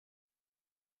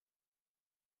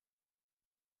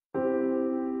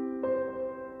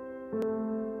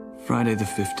Friday the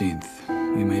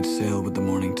 15th, we made sail with the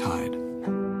morning tide.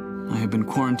 I had been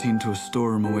quarantined to a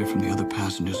storeroom away from the other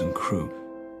passengers and crew.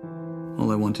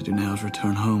 All I want to do now is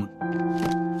return home.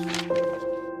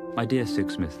 My dear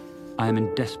Sixsmith, I am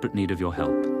in desperate need of your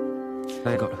help.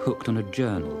 I got hooked on a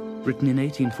journal written in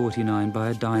 1849 by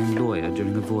a dying lawyer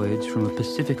during a voyage from a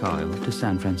Pacific isle to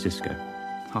San Francisco.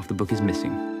 Half the book is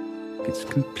missing. It's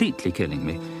completely killing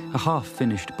me. A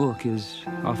half-finished book is,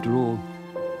 after all,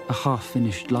 a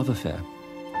half-finished love affair.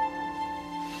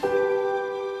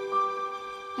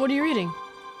 What are you reading?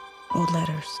 Old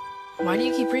letters. Why do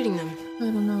you keep reading them? I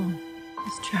don't know.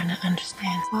 Just trying to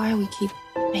understand why we keep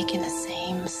making the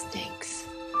same mistakes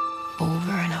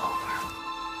over and over.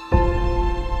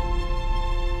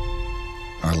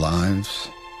 Our lives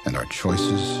and our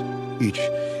choices, each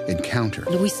encounter,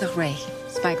 Louis Sarray,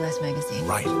 Spyglass Magazine.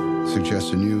 right,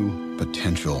 suggests a new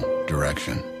potential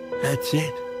direction. That's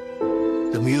it.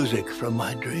 The music from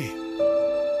my dream.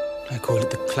 I call it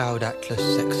the Cloud Atlas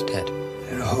Sextet.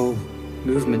 At home.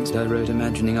 Movements I wrote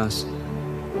imagining us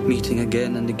meeting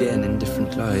again and again in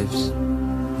different lives,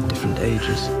 in different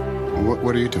ages.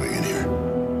 What are you doing in here?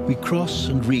 We cross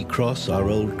and recross our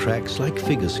old tracks like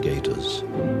figure skaters.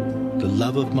 The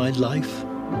love of my life,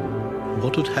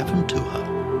 what had happened to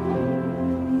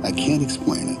her? I can't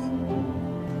explain it.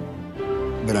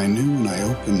 But I knew when I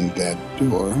opened that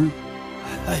door,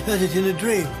 I heard it in a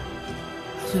dream.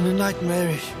 I was in a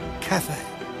nightmarish cafe.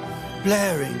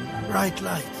 Blaring bright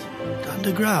lights.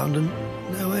 Underground and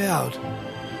no way out.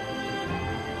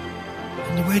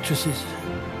 And the waitresses,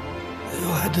 they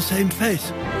all had the same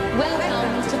face.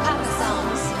 Welcome to Pop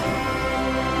Sounds.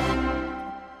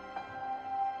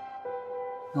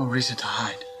 No reason to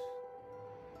hide.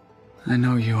 I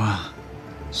know you,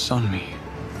 saw me.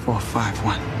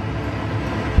 451.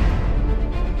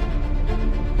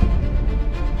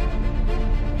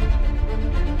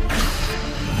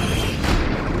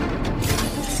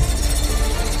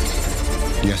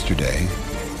 yesterday,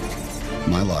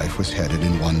 my life was headed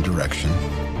in one direction.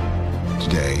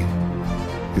 Today,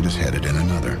 it is headed in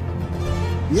another.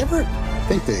 You ever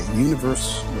think the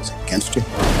universe was against you?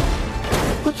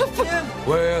 What the fuck?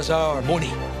 Where's our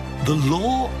money? The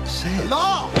law says.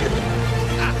 Law!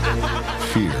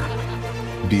 Fear,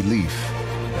 belief,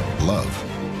 love,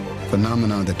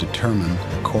 phenomena that determine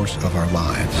the course of our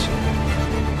lives.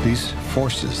 These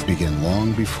forces begin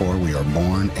long before we are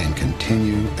born and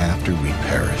continue after we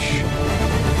perish.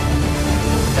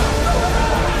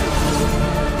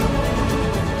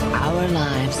 Our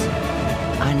lives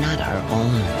are not our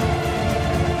own.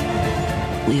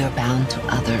 We are bound to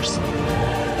others,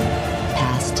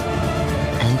 past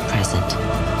and present.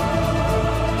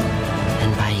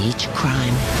 And by each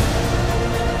crime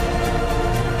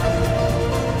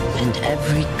and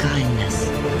every kindness,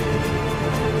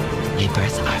 we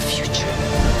birth our future.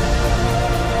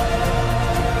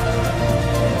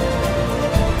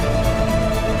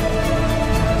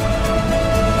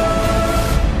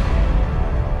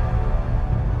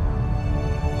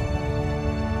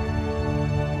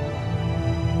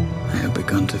 I have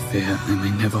begun to fear I may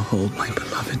never hold my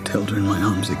beloved Tilda in my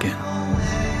arms again.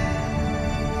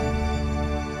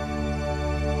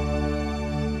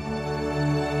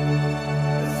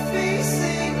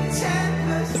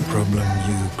 The problem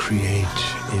you create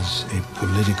is a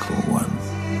political one.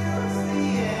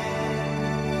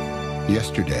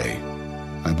 Yesterday,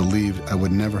 I believed I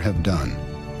would never have done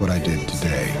what I did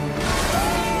today.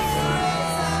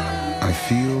 I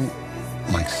feel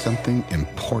like something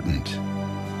important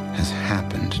has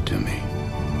happened to me.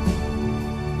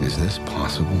 Is this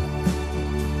possible?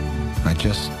 I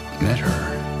just met her,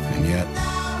 and yet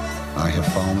I have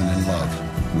fallen in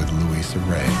love with Louisa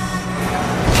Ray.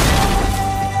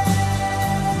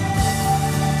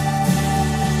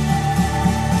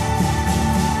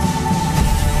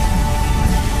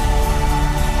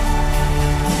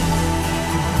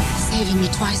 Saving me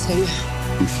twice, Halle.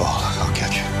 You fall, I'll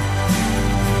catch you.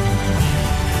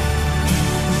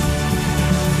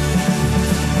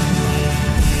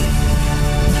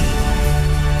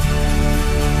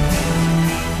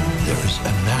 There is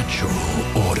a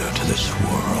natural order to this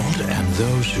world, and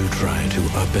those who try to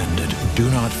upend it do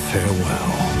not fare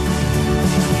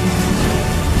well.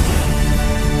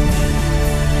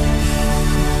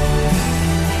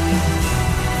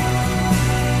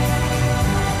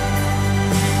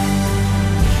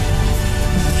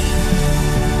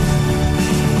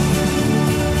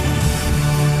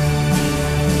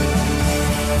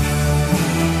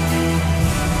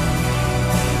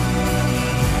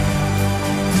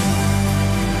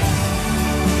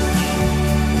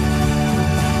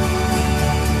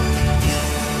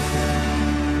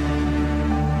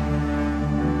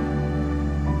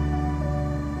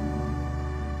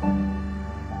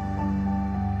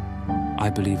 I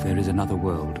believe there is another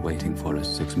world waiting for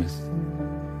us, Sixsmith.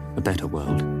 A better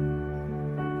world.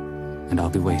 And I'll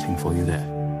be waiting for you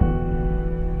there.